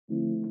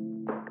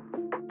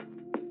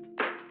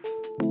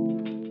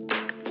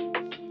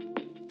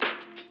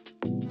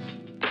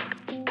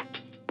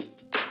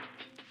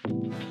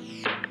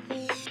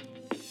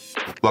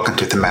Welcome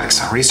to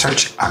Thematics on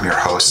Research. I'm your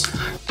host,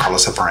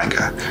 Carlos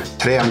Alvarenga.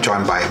 Today I'm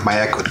joined by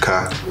Maya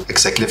Gutka,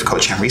 Executive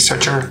Coach and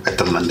Researcher at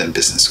the London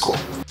Business School.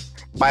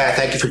 Maya,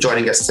 thank you for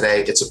joining us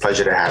today. It's a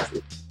pleasure to have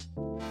you.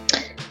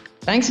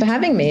 Thanks for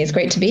having me. It's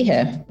great to be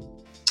here.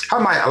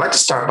 Hi, Maya. I'd like to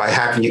start by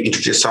having you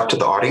introduce yourself to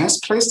the audience.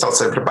 Please tell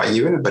us a bit about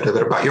you and a bit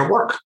about your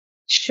work.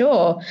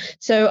 Sure.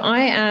 So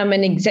I am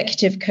an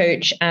executive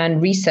coach and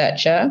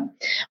researcher.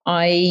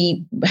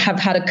 I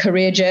have had a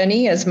career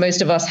journey, as most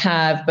of us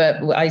have,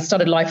 but I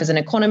started life as an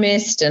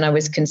economist and I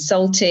was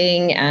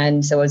consulting.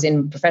 And so I was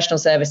in professional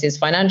services,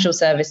 financial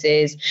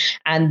services,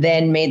 and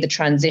then made the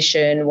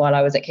transition while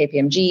I was at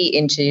KPMG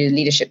into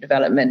leadership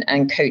development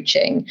and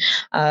coaching.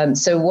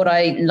 So what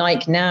I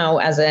like now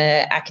as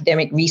an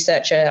academic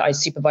researcher, I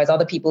supervise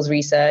other people's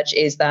research,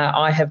 is that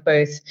I have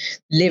both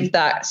lived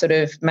that sort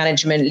of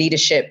management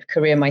leadership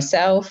career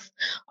myself.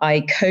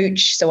 I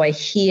coach, so I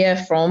hear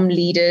from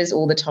leaders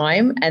all the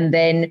time. And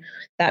then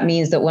that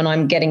means that when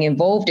I'm getting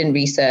involved in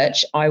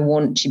research, I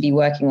want to be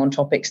working on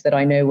topics that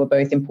I know were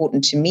both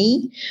important to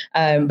me,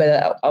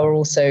 but are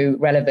also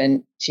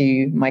relevant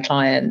to my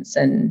clients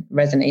and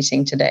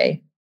resonating today.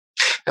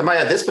 And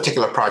Maya, this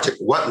particular project,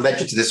 what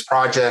led you to this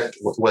project?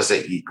 Was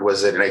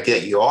it an idea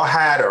you all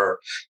had, or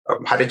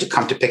how did you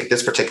come to pick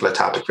this particular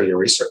topic for your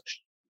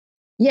research?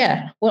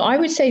 Yeah, well, I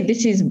would say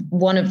this is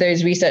one of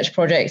those research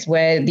projects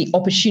where the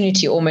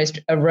opportunity almost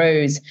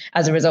arose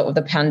as a result of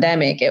the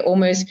pandemic. It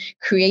almost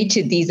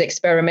created these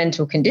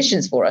experimental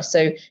conditions for us.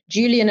 So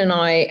Julian and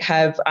I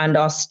have and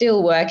are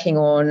still working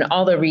on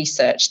other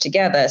research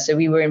together. So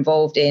we were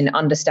involved in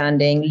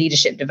understanding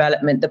leadership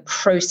development, the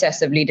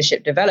process of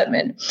leadership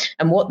development.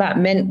 And what that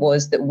meant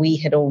was that we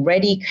had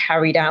already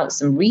carried out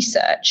some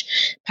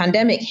research.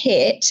 Pandemic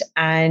hit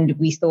and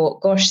we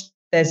thought, gosh,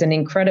 there's an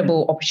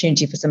incredible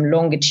opportunity for some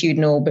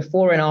longitudinal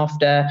before and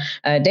after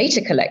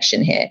data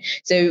collection here.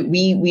 So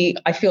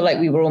I feel like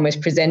we were almost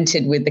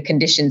presented with the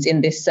conditions in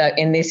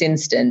this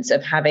instance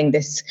of having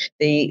this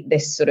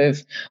sort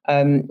of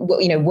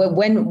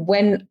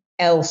when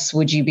else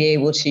would you be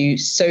able to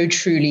so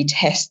truly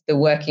test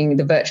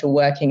the virtual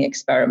working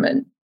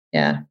experiment?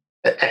 Yeah.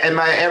 And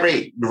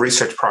every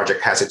research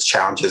project has its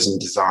challenges in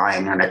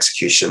design and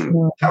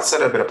execution. Tell us a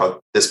little bit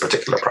about this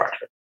particular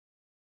project.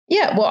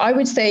 Yeah, well, I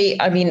would say,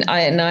 I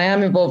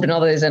am involved in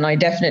others, and I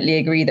definitely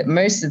agree that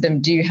most of them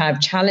do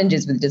have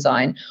challenges with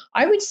design.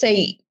 I would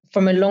say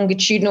from a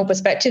longitudinal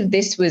perspective,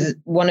 this was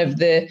one of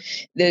the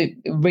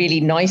really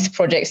nice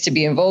projects to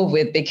be involved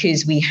with,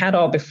 because we had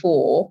our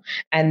before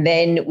and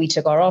then we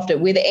took our after.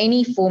 With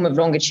any form of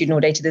longitudinal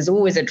data, there's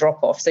always a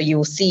drop off. So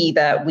you'll see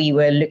that we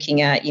were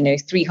looking at,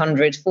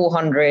 300,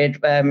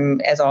 400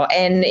 as our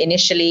N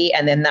initially,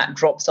 and then that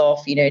drops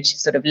off, to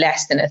sort of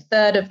less than a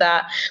third of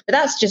that. But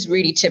that's just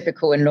really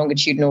typical in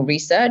longitudinal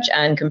research.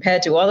 And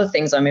compared to other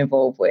things I'm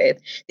involved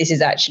with, this is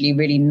actually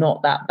really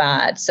not that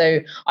bad. So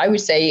I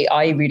would say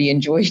I really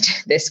enjoyed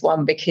this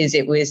one because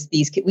it was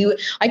we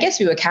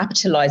were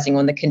capitalizing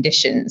on the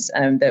conditions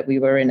that we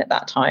were in at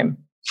that time.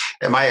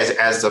 Am I,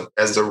 as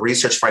the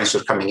research findings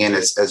were coming in,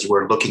 as you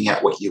were looking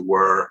at what you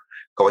were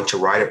going to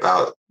write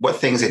about, what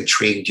things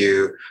intrigued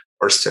you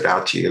or stood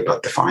out to you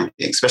about the findings,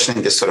 especially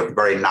in this sort of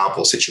very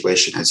novel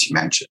situation, as you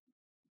mentioned?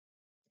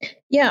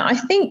 Yeah, I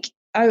think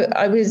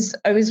I was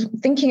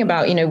thinking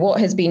about, what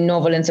has been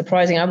novel and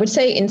surprising. I would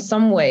say in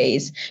some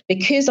ways,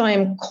 because I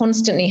am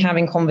constantly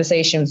having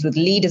conversations with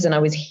leaders, and I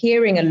was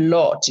hearing a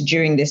lot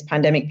during this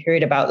pandemic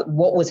period about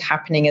what was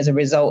happening as a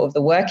result of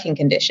the working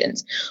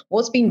conditions.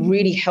 What's been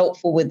really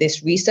helpful with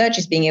this research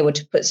is being able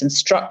to put some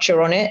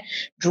structure on it,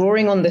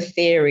 drawing on the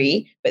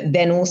theory, but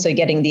then also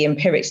getting the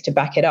empirics to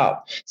back it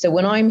up. So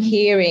when I'm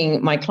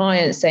hearing my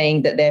clients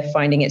saying that they're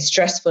finding it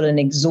stressful and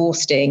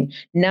exhausting,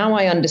 now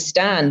I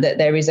understand that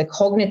there is a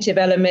cognitive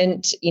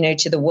element,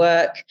 to the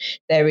work.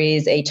 There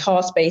is a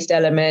task-based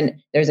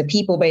element. There's a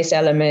people-based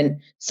element.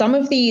 Some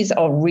of these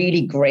are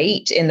really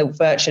great in the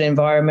virtual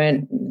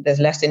environment.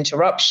 There's less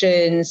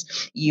interruptions.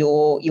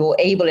 You're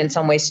able in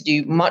some ways to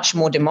do much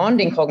more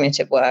demanding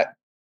cognitive work.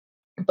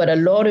 But a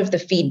lot of the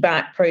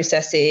feedback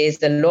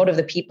processes, a lot of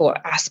the people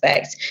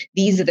aspects,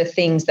 these are the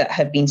things that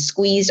have been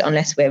squeezed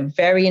unless we're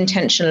very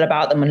intentional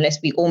about them,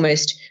 unless we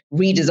almost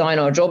redesign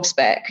our job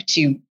spec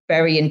to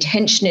very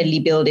intentionally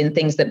build in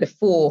things that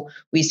before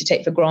we used to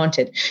take for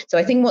granted. So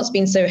I think what's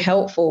been so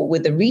helpful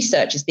with the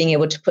research is being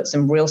able to put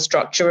some real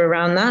structure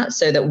around that,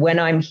 so that when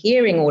I'm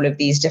hearing all of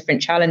these different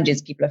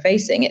challenges people are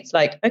facing, it's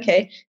like,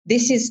 okay,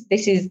 this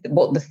is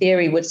what the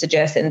theory would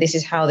suggest, and this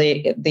is how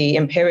the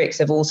empirics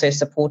have also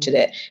supported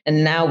it.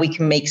 And now we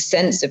can make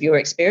sense of your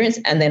experience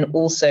and then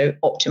also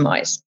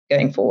optimize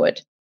going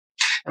forward.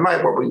 And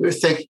Mike, what would you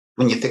think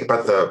when you think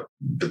about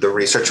the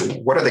research?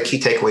 What are the key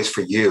takeaways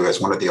for you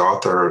as one of the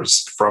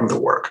authors from the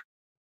work?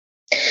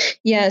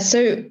 Yeah,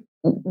 so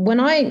when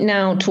I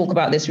now talk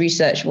about this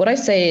research, what I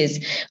say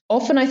is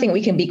often I think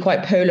we can be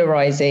quite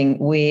polarizing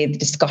with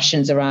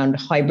discussions around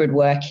hybrid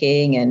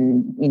working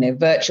and,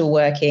 virtual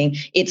working.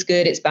 It's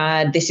good, it's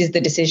bad. This is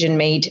the decision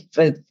made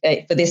for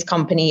this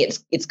company.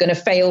 It's going to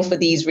fail for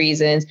these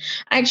reasons.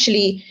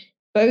 Actually,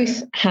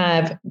 both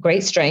have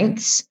great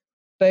strengths.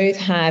 both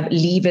have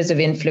levers of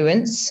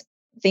influence,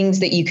 things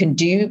that you can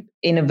do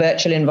in a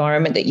virtual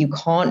environment that you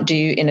can't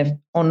do in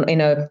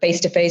a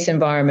face-to-face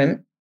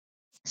environment.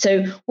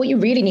 So what you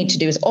really need to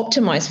do is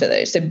optimize for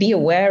those. So be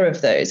aware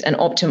of those and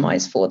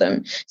optimize for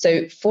them.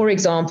 So for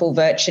example,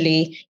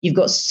 virtually, you've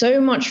got so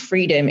much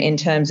freedom in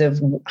terms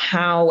of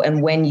how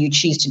and when you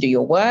choose to do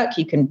your work.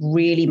 You can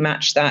really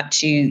match that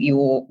to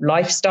your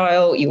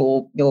lifestyle,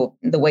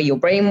 the way your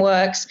brain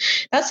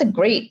works. That's a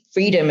great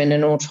freedom and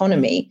an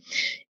autonomy.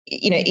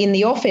 In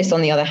the office,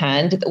 on the other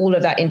hand, all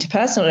of that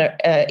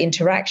interpersonal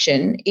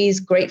interaction is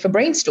great for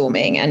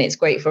brainstorming, and it's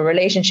great for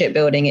relationship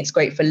building. It's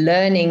great for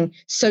learning,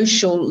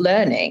 social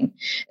learning.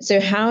 So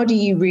how do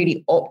you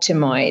really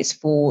optimize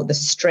for the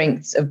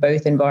strengths of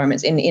both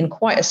environments in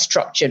quite a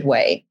structured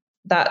way?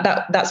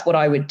 That's what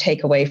I would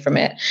take away from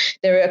it.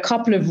 There are a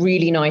couple of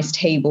really nice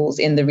tables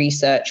in the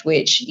research,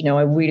 which,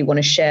 I really want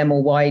to share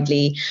more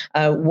widely.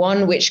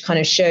 One which kind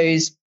of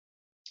shows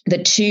the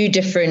two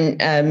different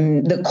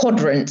the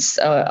quadrants,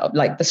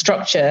 like the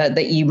structure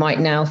that you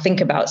might now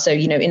think about. So,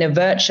 in a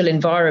virtual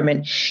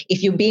environment,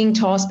 if you're being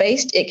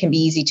task-based, it can be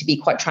easy to be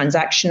quite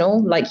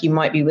transactional, like you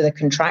might be with a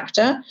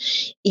contractor.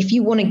 If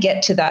you want to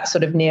get to that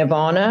sort of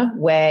nirvana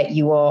where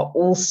you are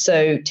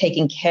also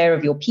taking care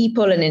of your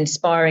people and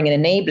inspiring and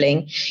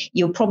enabling,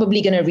 you're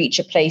probably going to reach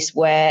a place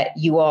where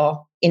you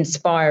are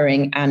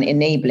inspiring and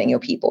enabling your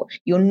people.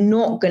 You're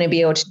not going to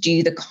be able to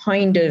do the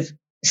kind of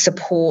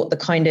support, the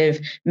kind of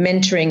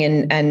mentoring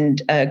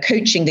and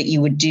coaching that you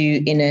would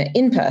do in an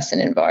in-person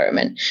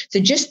environment.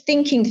 So just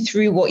thinking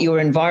through what your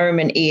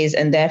environment is,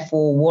 and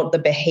therefore what the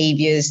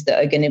behaviors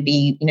that are going to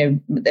be,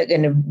 that are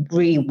going to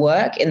really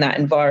work in that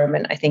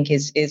environment, I think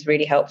is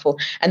really helpful.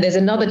 And there's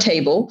another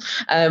table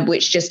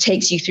which just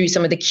takes you through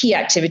some of the key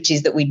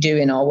activities that we do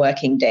in our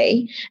working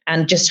day,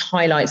 and just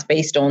highlights,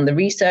 based on the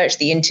research,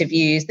 the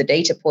interviews, the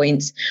data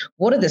points,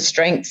 what are the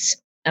strengths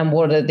and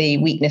what are the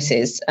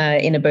weaknesses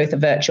in both a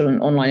virtual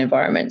and online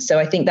environment. So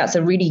I think that's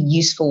a really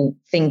useful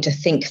thing to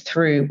think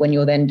through when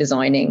you're then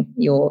designing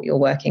your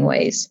working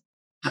ways.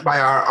 By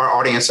our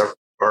audience are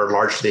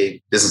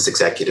largely business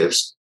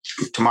executives.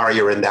 Tomorrow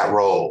you're in that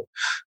role.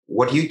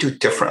 What do you do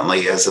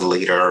differently as a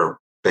leader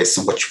based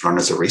on what you've learned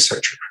as a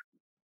researcher?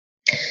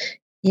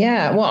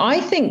 Yeah, well, I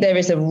think there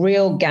is a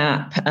real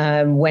gap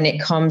when it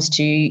comes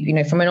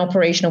to, from an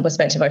operational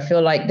perspective, I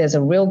feel like there's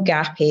a real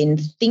gap in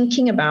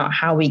thinking about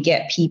how we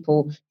get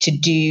people to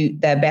do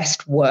their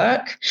best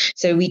work.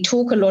 So we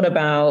talk a lot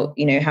about,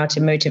 how to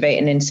motivate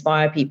and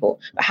inspire people,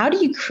 but how do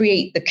you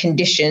create the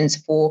conditions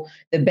for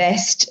the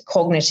best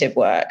cognitive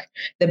work,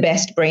 the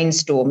best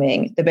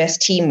brainstorming, the best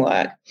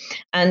teamwork?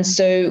 And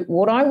so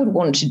what I would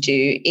want to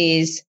do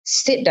is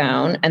sit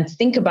down and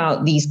think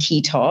about these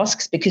key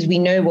tasks, because we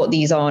know what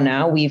these are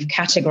now. We've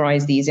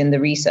categorized these in the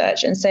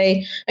research and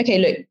say, okay,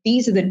 look,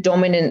 these are the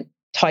dominant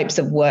types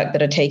of work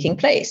that are taking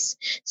place.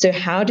 So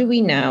how do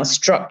we now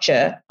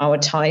structure our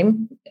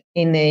time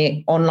in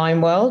the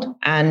online world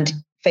and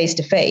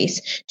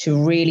face-to-face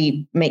to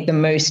really make the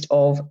most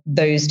of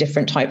those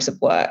different types of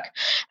work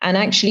and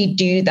actually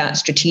do that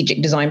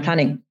strategic design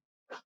planning?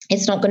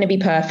 It's not going to be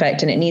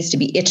perfect and it needs to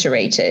be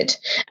iterated.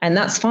 And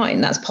that's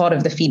fine. That's part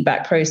of the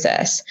feedback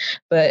process.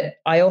 But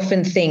I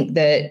often think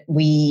that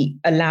we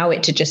allow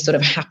it to just sort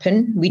of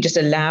happen. We just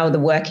allow the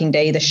working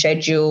day, the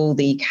schedule,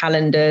 the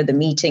calendar, the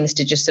meetings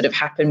to just sort of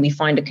happen. We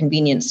find a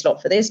convenient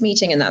slot for this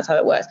meeting and that's how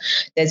it works.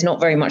 There's not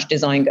very much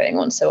design going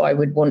on. So I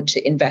would want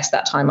to invest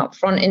that time up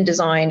front in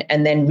design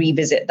and then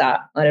revisit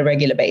that on a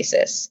regular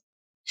basis.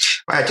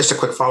 Right, just a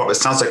quick follow-up. It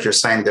sounds like you're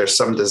saying there's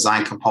some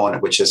design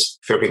component, which is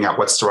figuring out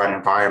what's the right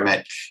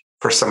environment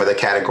for some of the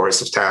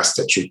categories of tasks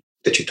that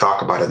you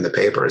talk about in the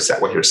paper. Is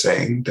that what you're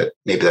saying? That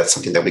maybe that's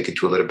something that we could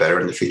do a little better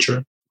in the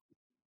future?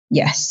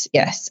 Yes,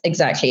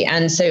 exactly.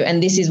 And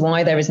this is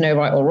why there is no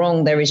right or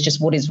wrong. There is just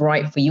what is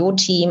right for your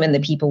team and the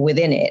people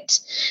within it.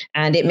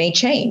 And it may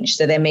change.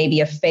 So there may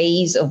be a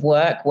phase of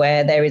work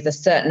where there is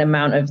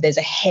there's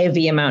a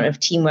heavy amount of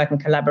teamwork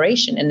and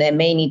collaboration. And there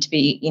may need to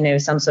be,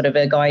 some sort of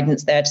a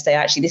guidance there to say,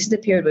 actually, this is the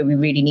period where we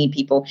really need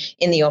people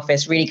in the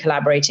office, really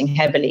collaborating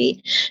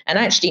heavily. And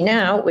actually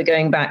now we're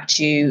going back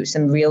to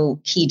some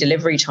real key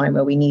delivery time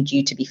where we need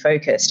you to be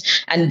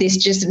focused. And this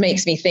just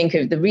makes me think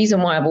of the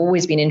reason why I've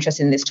always been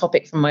interested in this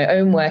topic from my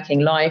own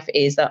working life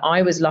is that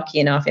I was lucky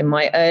enough in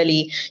my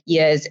early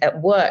years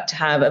at work to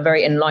have a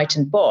very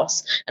enlightened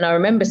boss. And I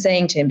remember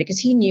saying to him, because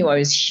he knew I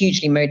was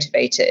hugely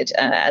motivated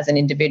as an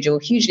individual,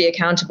 hugely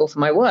accountable for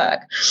my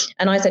work.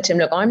 And I said to him,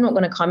 look, I'm not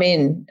going to come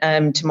in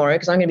tomorrow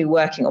because I'm going to be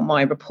working on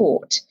my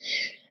report.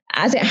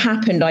 As it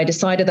happened, I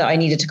decided that I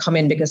needed to come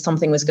in because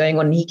something was going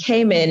on. And he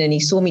came in and he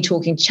saw me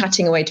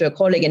chatting away to a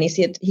colleague. And he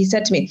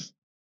said to me,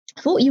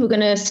 I thought you were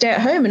going to stay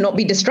at home and not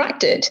be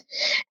distracted.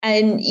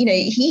 And,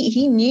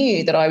 he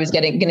knew that I was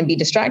going to be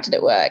distracted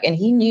at work. And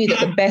he knew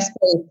that the best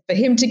way for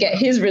him to get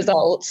his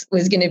results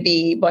was going to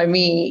be by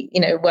me,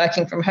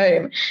 working from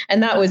home.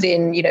 And that was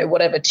in,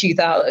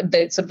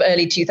 the sort of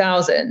early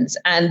 2000s.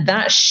 And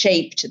that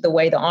shaped the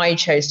way that I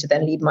chose to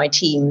then lead my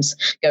teams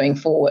going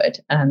forward.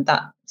 And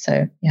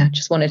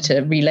just wanted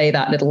to relay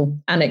that little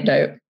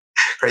anecdote.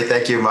 Great.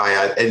 Thank you,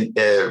 Maya.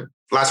 And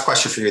last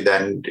question for you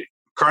then.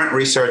 Current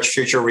research,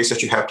 future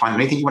research you have planned,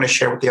 anything you want to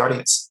share with the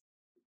audience?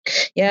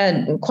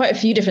 Yeah, quite a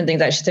few different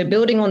things actually. So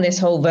building on this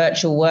whole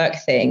virtual work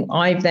thing,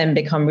 I've then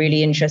become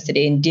really interested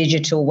in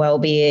digital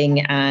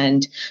well-being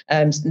and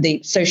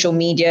the social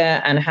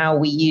media and how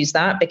we use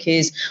that,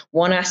 because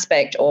one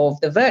aspect of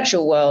the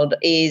virtual world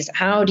is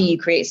how do you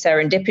create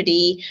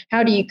serendipity?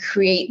 How do you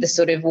create the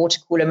sort of water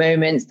cooler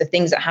moments, the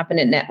things that happen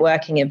at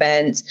networking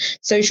events?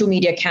 Social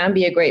media can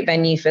be a great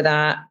venue for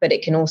that, but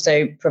it can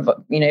also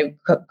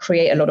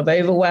create a lot of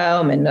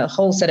overwhelm and a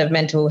whole set of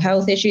mental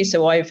health issues.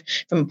 So I've,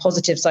 from a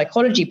positive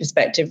psychology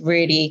perspective,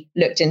 really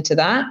looked into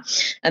that.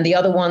 And the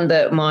other one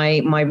that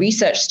my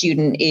research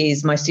student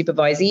is, my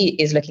supervisee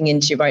is looking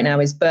into right now,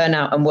 is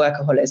burnout and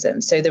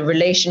workaholism. So the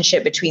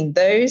relationship between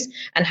those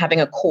and having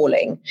a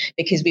calling,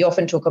 because we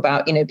often talk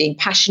about, being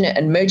passionate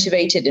and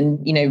motivated and,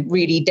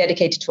 really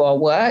dedicated to our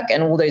work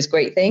and all those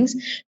great things.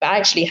 But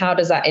actually, how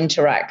does that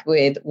interact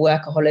with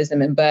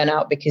workaholism and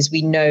burnout? Because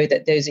we know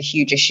that those are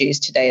huge issues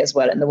today as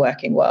well in the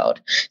working world.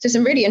 So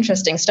some really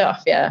interesting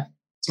stuff. Yeah.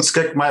 That's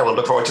good, Maya. We'll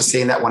look forward to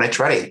seeing that when it's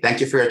ready.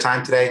 Thank you for your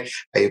time today.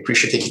 I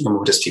appreciate taking a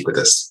moment to speak with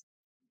us.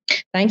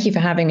 Thank you for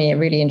having me. I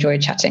really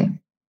enjoyed chatting.